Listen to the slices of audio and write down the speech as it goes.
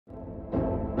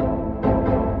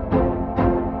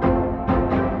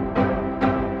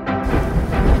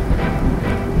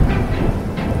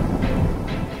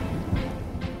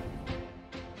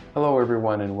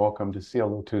everyone, and welcome to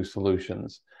CLO2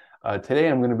 Solutions. Today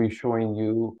I'm going to be showing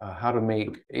you how to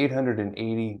make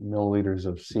 880 milliliters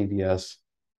of CDS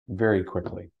very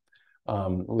quickly.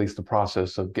 At least the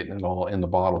process of getting it all in the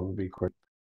bottle will be quick.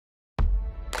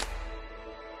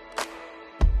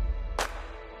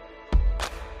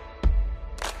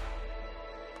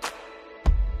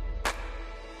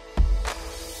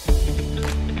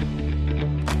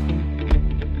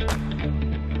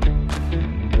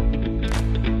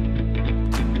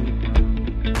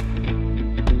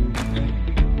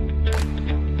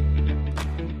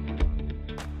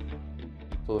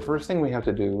 So the first thing we have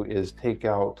to do is take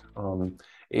out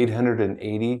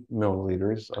 880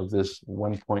 milliliters of this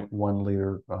 1.1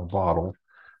 liter bottle.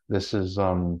 This is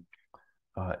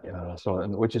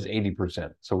which is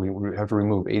 80%. So we have to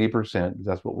remove 80%.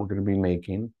 That's what we're going to be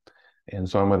making. And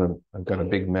so I've got a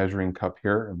big measuring cup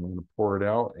here, and I'm going to pour it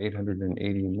out,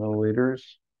 880 milliliters.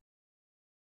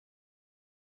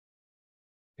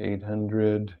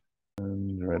 800,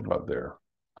 and right about there.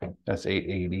 That's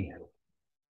 880.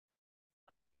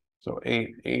 So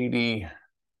 880.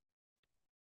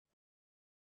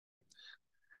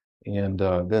 And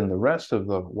then the rest of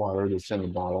the water that's in the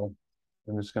bottle,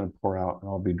 I'm just going to pour out, and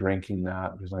I'll be drinking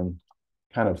that because I'm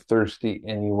kind of thirsty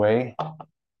anyway.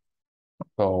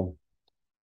 So,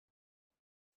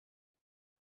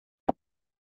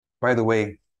 by the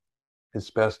way, it's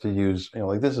best to use,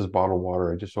 like this is bottled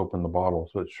water. I just opened the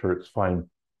bottle, so it's fine.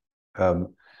 The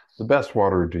best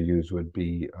water to use would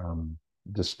be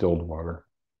distilled water.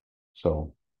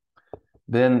 So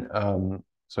then,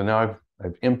 so now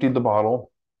I've emptied the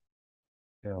bottle.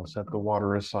 I'll set the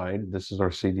water aside. This is our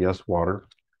CDS water,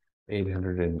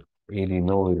 880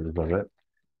 milliliters of it.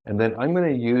 And then I'm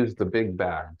going to use the big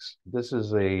bags. This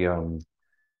is a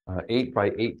 8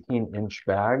 by 18 inch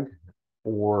bag,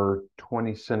 or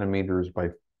 20 centimeters by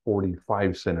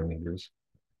 45 centimeters.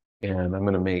 And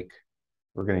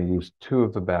we're going to use 2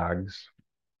 of the bags.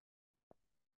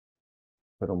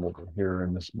 Put them over here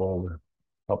in this bowl to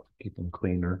help keep them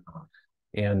cleaner.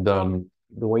 And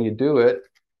the way you do it,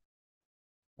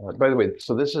 by the way,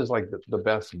 so this is like the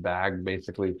best bag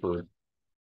basically for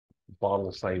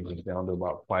bottle sizes down to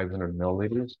about 500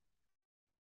 milliliters.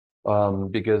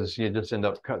 Because you just end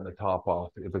up cutting the top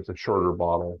off if it's a shorter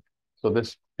bottle. So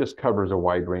this just covers a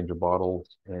wide range of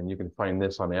bottles, and you can find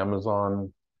this on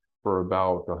Amazon for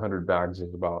about 100 bags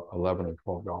is about $11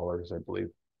 or $12, I believe.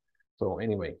 So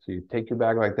anyway, so you take your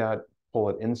bag like that, pull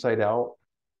it inside out,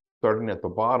 starting at the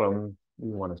bottom, you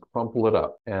want to crumple it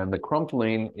up. And the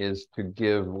crumpling is to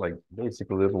give like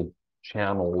basically little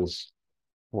channels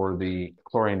for the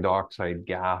chlorine dioxide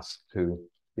gas to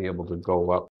be able to go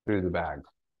up through the bag.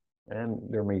 And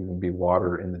there may even be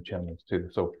water in the channels too.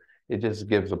 So it just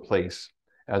gives a place,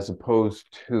 as opposed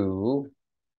to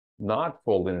not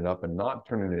folding it up and not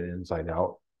turning it inside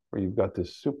out, where you've got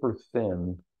this super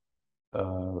thin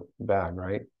bag,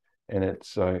 right? And it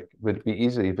would be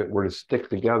easy if it were to stick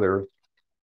together.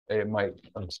 It might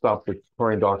stop the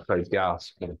chlorine dioxide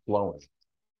gas from flowing.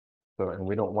 So, and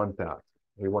we don't want that.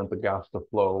 We want the gas to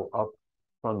flow up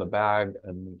from the bag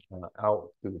and out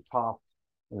through the top,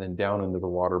 and then down into the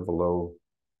water below,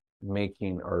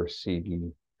 making our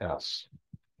CDS.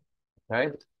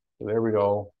 Okay, so there we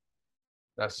go.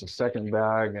 That's the second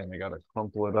bag, and I got to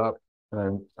crumple it up.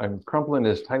 And I'm crumpling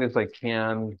as tight as I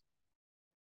can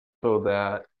so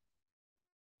that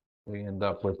we end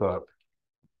up with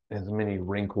as many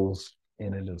wrinkles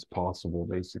in it as possible,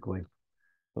 basically.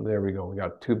 So there we go. We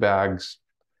got 2 bags,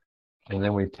 and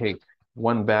then we take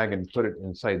one bag and put it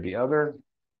inside the other.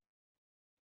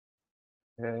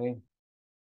 Okay,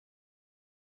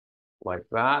 like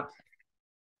that.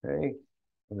 Okay,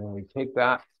 and then we take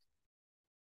that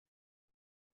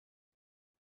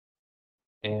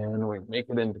and we make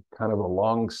it into kind of a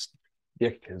long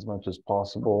stick as much as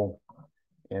possible,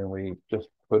 and we just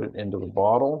put it into the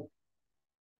bottle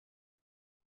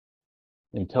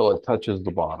until it touches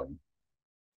the bottom.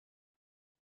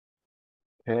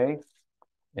 Okay,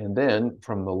 and then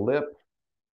from the lip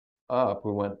up,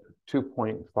 we went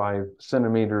 2.5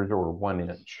 centimeters or 1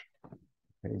 inch.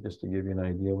 Okay, just to give you an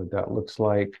idea what that looks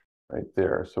like right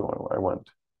there. So I went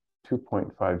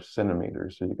 2.5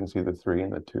 centimeters. So you can see the 3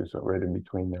 and the 2. So right in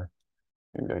between there.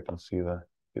 Maybe I can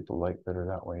get the light better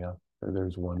that way.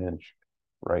 There's 1 inch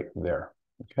right there.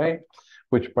 Okay,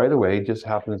 which by the way, just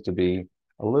happens to be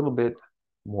a little bit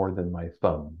more than my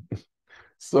thumb.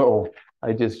 So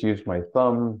I just used my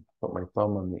thumb, put my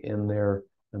thumb on the end there,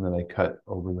 and then I cut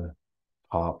over the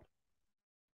top,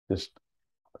 just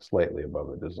slightly above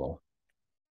it is all.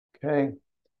 Okay,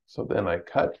 so then I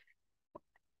cut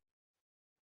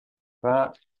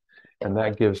that, and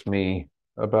that gives me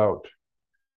about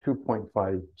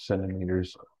 2.5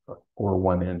 centimeters or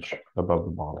 1 inch above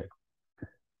the bottle.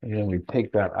 And then we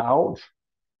take that out.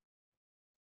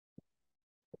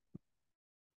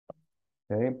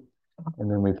 Okay.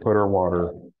 And then we put our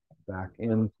water back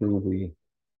into the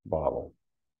bottle.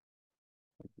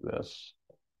 Like this.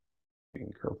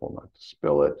 Being careful not to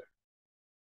spill it.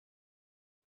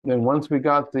 Then once we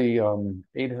got the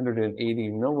 880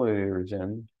 milliliters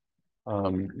in,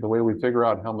 the way we figure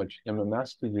out how much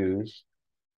MMS to use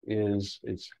is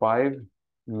it's 5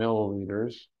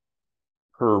 milliliters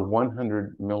per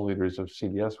 100 milliliters of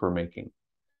CDS we're making.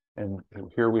 And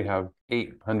here we have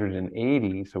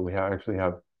 880, so we actually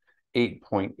have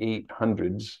 8.8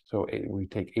 hundreds. So we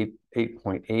take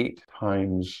 8.8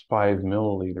 times 5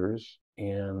 milliliters,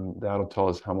 and that'll tell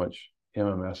us how much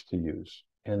MMS to use.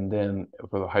 And then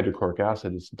for the hydrochloric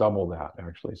acid, it's double that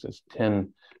actually. So it's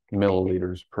 10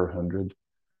 milliliters per 100.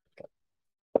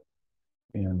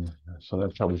 And so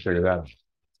that's how we figure that out.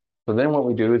 So then what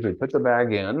we do is we put the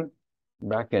bag in,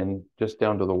 back in, just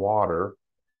down to the water,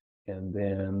 and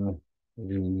then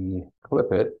we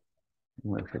clip it.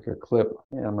 I'm going to take a clip,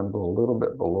 and I'm going to go a little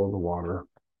bit below the water,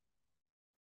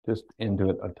 just into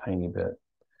it a tiny bit.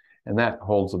 And that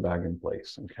holds the bag in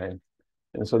place, okay?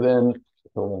 And so then,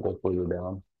 so we'll go further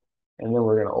down. And then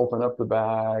we're going to open up the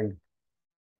bag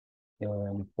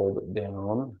and fold it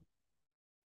down.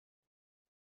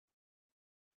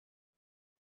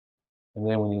 And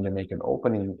then we need to make an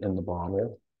opening in the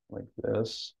bottle like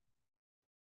this.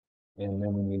 And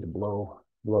then we need to blow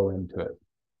into it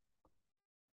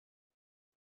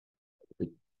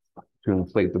to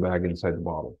inflate the bag inside the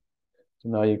bottle. So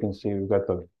now you can see we've got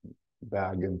the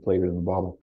bag inflated in the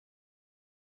bottle.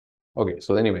 Okay,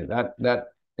 so anyway, that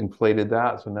inflated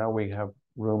that. So now we have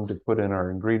room to put in our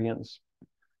ingredients.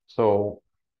 So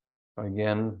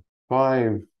again,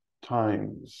 5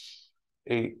 times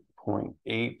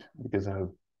 8.8, because I have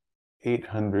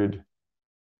 880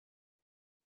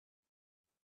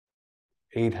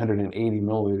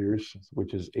 milliliters,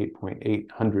 which is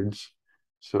 8.8 hundreds.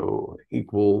 So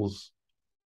equals,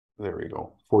 there we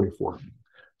go, 44.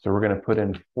 So we're going to put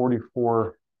in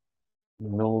 44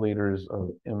 milliliters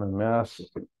of MMS.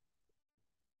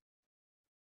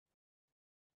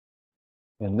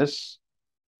 And this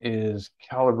is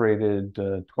calibrated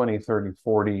 20, 30,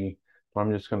 40. So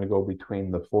I'm just going to go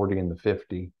between the 40 and the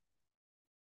 50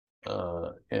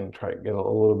 and try to get a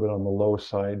little bit on the low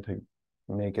side to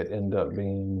make it end up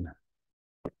being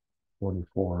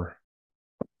 44.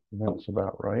 That's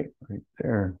about right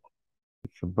there.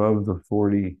 It's above the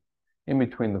 40, in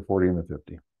between the 40 and the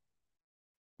 50.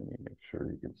 Let me make sure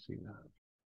you can see that.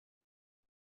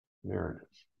 There it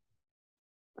is.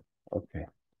 Okay.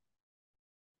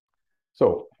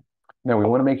 So now we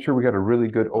want to make sure we got a really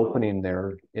good opening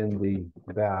there in the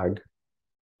bag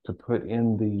to put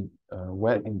in the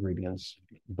wet ingredients.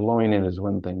 Blowing in is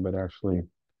one thing, but actually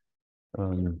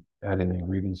adding the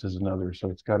ingredients is another. So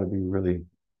it's got to be really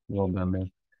well done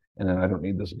there. And then I don't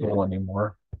need this bowl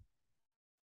anymore.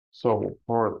 So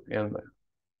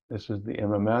this is the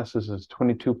MMS. This is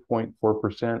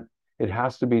 22.4%. It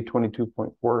has to be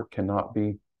 22.4. It cannot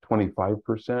be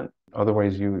 25%.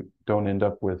 Otherwise, you don't end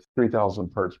up with 3,000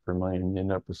 parts per million. You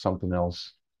end up with something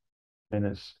else. And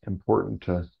it's important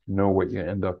to know what you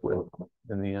end up with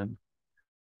in the end.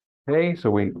 Okay, so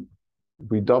we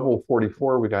double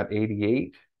 44, we got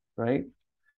 88, right?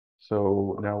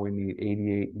 So now we need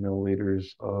 88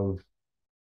 milliliters of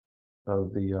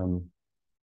the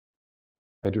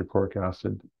hydrochloric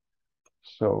acid.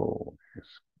 So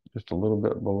it's just a little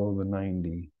bit below the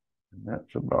 90. And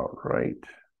that's about right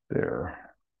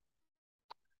there.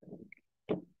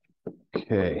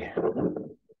 Okay.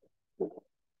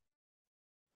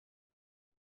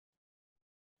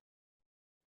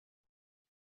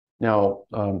 Now,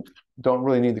 don't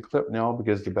really need the clip now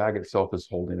because the bag itself is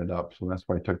holding it up. So that's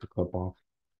why I took the clip off.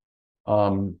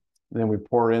 Then we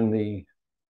pour in the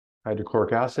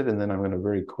hydrochloric acid, and then I'm going to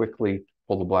very quickly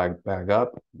pull the bag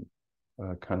up,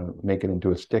 kind of make it into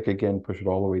a stick again, push it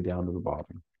all the way down to the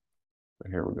bottom. So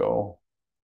here we go.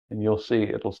 And you'll see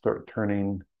it'll start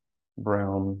turning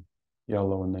brown,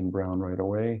 yellow, and then brown right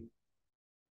away.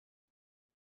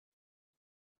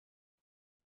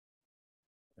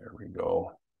 There we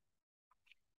go.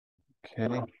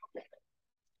 Okay.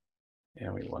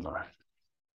 And we want to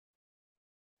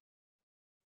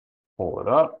pull it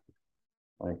up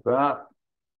like that.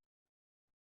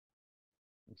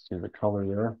 You see the color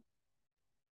there.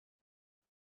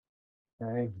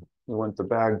 Okay. We want the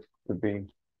bag to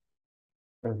be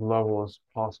as level as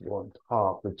possible on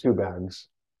top, the two bags.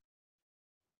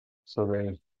 So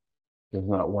there's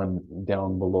not one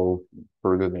down below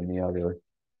further than the other.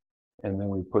 And then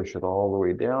we push it all the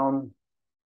way down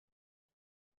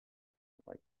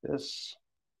like this.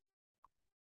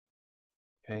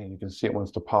 Okay, you can see it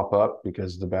wants to pop up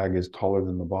because the bag is taller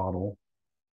than the bottle.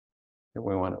 And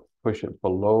we want to push it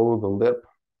below the lip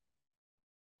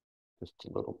just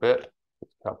a little bit.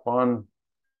 Just tap on,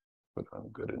 put it on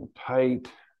good and tight.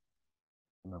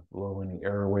 Not blow any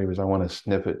airways. I want to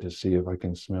sniff it to see if I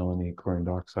can smell any chlorine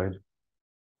dioxide.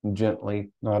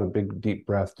 Gently, not a big deep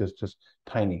breath, just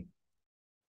tiny.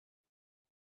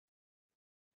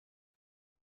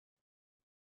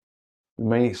 You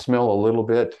may smell a little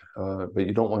bit, but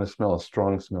you don't want to smell a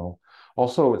strong smell.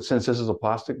 Also, since this is a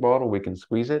plastic bottle, we can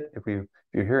squeeze it. If you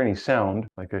hear any sound,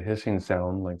 like a hissing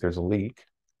sound, like there's a leak,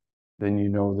 then you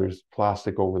know there's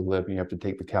plastic over the lip and you have to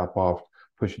take the cap off,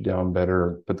 push it down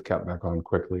better, put the cap back on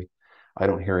quickly. I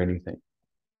don't hear anything.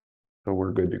 So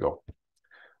we're good to go.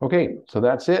 Okay, so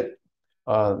that's it.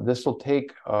 This will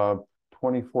take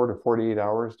 24 to 48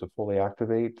 hours to fully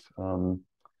activate.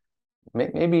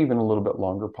 Maybe even a little bit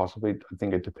longer, possibly. I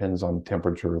think it depends on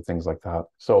temperature, things like that.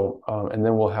 So, and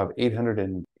then we'll have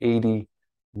 880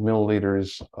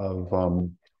 milliliters of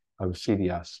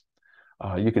CDS.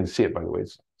 You can see it, by the way,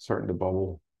 it's starting to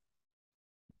bubble.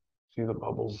 See the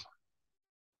bubbles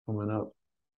coming up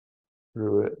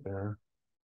through it there.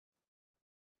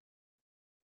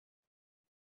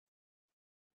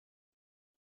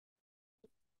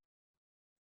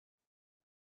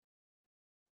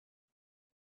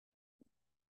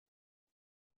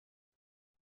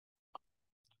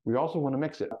 We also want to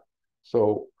mix it.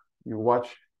 So you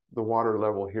watch the water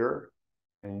level here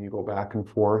and you go back and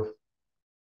forth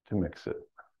to mix it.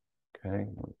 Okay,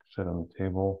 sit on the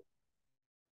table.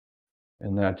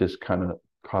 And that just kind of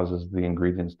causes the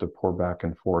ingredients to pour back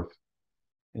and forth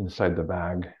inside the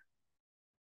bag.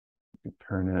 You can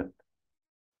turn it.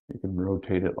 You can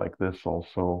rotate it like this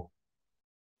also.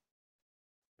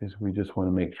 Because we just want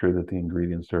to make sure that the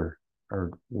ingredients are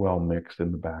well mixed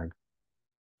in the bag.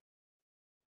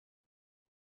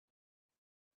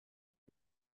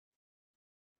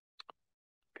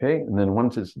 Okay, and then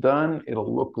once it's done,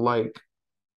 it'll look like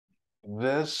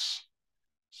this.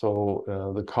 So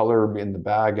the color in the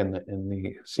bag and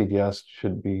the CDS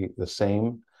should be the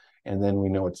same. And then we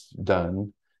know it's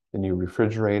done. Then you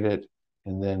refrigerate it,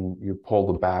 and then you pull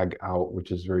the bag out, which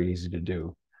is very easy to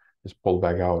do. Just pull the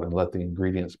bag out and let the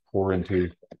ingredients pour into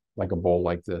like a bowl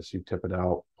like this. You tip it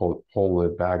out, pull the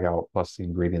bag out, plus the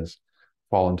ingredients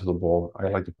fall into the bowl. I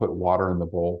like to put water in the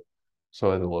bowl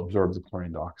so it'll absorb the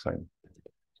chlorine dioxide.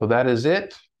 So that is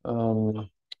it.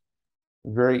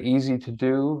 Very easy to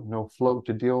do, no float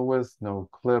to deal with, no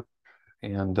clip.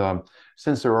 And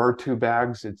since there are two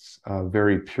bags, it's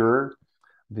very pure.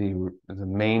 The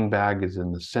main bag is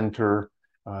in the center.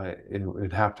 It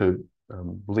would have to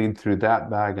bleed through that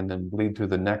bag and then bleed through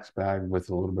the next bag with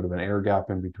a little bit of an air gap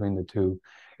in between the two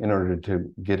in order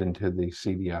to get into the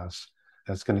CDS.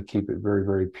 That's going to keep it very,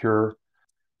 very pure.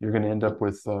 You're going to end up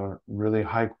with really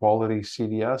high quality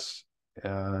CDS,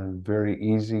 very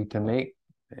easy to make.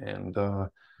 And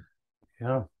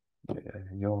yeah,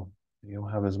 you'll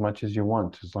have as much as you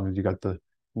want as long as you got the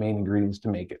main ingredients to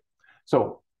make it.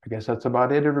 So I guess that's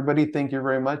about it, everybody. Thank you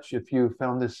very much. If you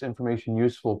found this information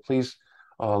useful, please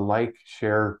like,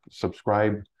 share,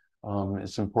 subscribe.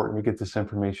 It's important we get this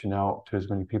information out to as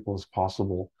many people as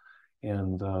possible.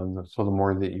 And so the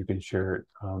more that you can share it,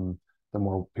 the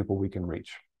more people we can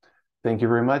reach. Thank you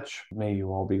very much. May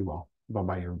you all be well.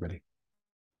 Bye-bye, everybody.